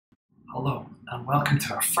Hello, and welcome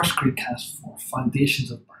to our first screencast for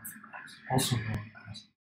Foundations of Bioinformatics, also known as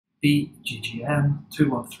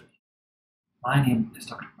BGGN-213. My name is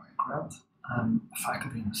Dr. Brian Grant. I'm a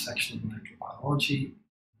faculty in the section of molecular biology,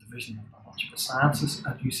 Division of Biological Sciences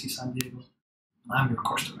at UC San Diego, and I'm your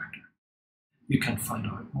course director. You can find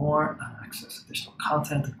out more and access additional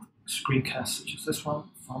content, including screencasts such as this one,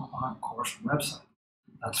 from our course website.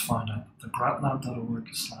 That's found at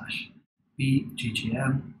thegrantlab.org/BGGN-213.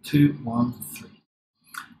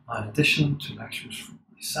 In addition to lectures from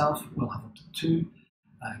myself, we'll have up to two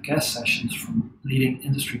guest sessions from leading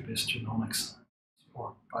industry-based genomics scientists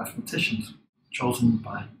or bioinformaticians chosen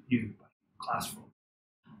by you, by class vote.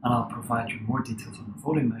 And I'll provide you more details on the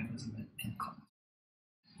voting mechanism in class.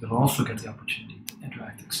 You'll also get the opportunity to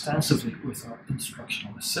interact extensively with our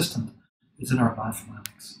instructional assistant who's in our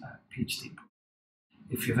Bioinformatics PhD program.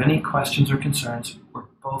 If you have any questions or concerns, we're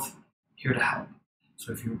both here to help.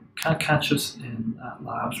 So if you can't catch us in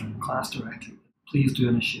labs or in class directly, please do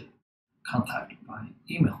initiate contact by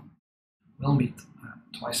email. We'll meet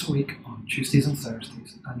twice a week on Tuesdays and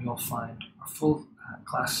Thursdays, and you'll find our full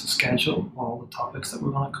class schedule, all the topics that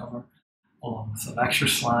we're going to cover, along with the lecture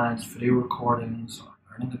slides, video recordings, our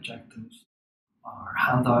learning objectives, our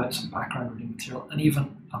handouts and background reading material, and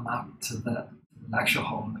even a map to the lecture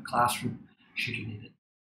hall in the classroom should you need it.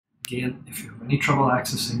 Again, if you have any trouble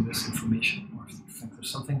accessing this information or if you think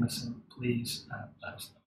there's something missing, please let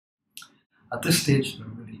us know. At this stage, there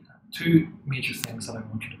are really two major things that I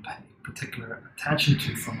want you to pay particular attention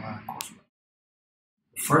to from our course.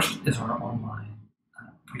 The first is our online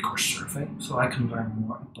pre-course survey, so I can learn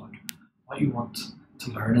more about what you want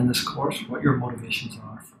to learn in this course, what your motivations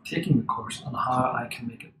are for taking the course, and how I can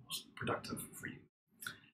make it most productive for you.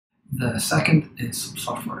 The second is some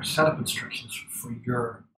software setup instructions for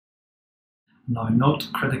your. Now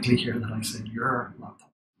note critically here that I said your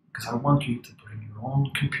laptop, because I want you to bring your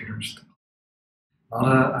own computers, not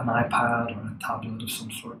an iPad or a tablet of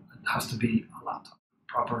some sort. It has to be a laptop, a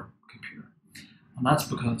proper computer. And that's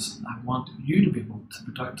because I want you to be able to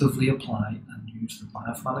productively apply and use the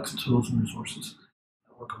bioinformatics tools and resources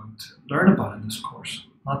that we're going to learn about in this course,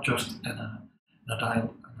 not just in an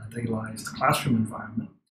idealized classroom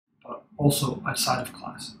environment, but also outside of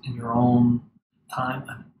class, in your own time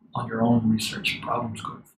and on your own research problems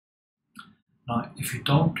going forward. Now, if you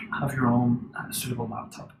don't have your own suitable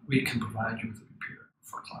laptop, we can provide you with a computer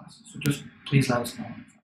for class. So just please let us know.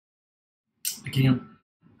 Again,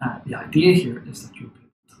 the idea here is that you'll be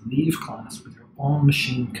able to leave class with your own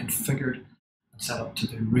machine configured and set up to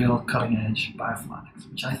do real cutting-edge bioinformatics,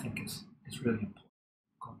 which I think is really important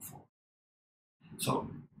going forward.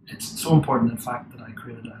 So it's so important, in fact, that I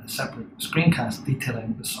created a separate screencast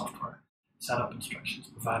detailing the software setup instructions,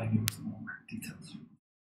 providing you with more details.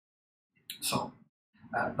 So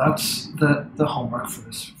that's the homework for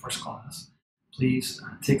this first class. Please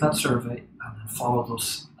take that survey and then follow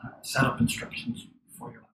those setup instructions for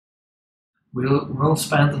your lab. We'll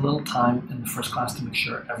spend a little time in the first class to make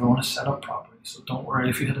sure everyone is set up properly, so don't worry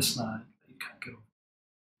if you hit a snag that you can't get over.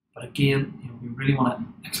 But again, we really want to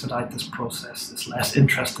expedite this process, this less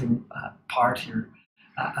interesting part here,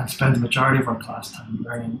 and spend the majority of our class time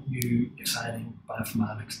learning new, exciting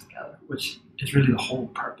bioinformatics together, which is really the whole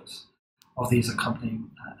purpose of these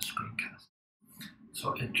accompanying screencasts.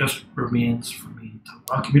 So it just remains for me to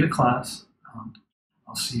welcome you to class, and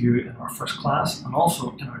I'll see you in our first class and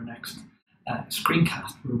also in our next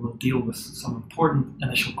screencast, where we'll deal with some important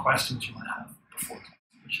initial questions you might have before class,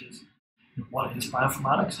 which is, what is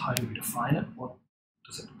bioinformatics? How do we define it? What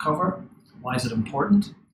does it cover? Why is it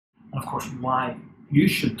important? And of course, why you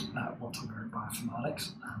should want to learn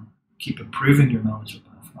bioinformatics and keep improving your knowledge of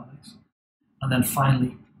bioinformatics. And then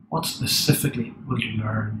finally, what specifically will you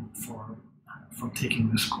learn from taking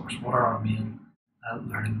this course? What are our main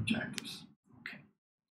learning objectives?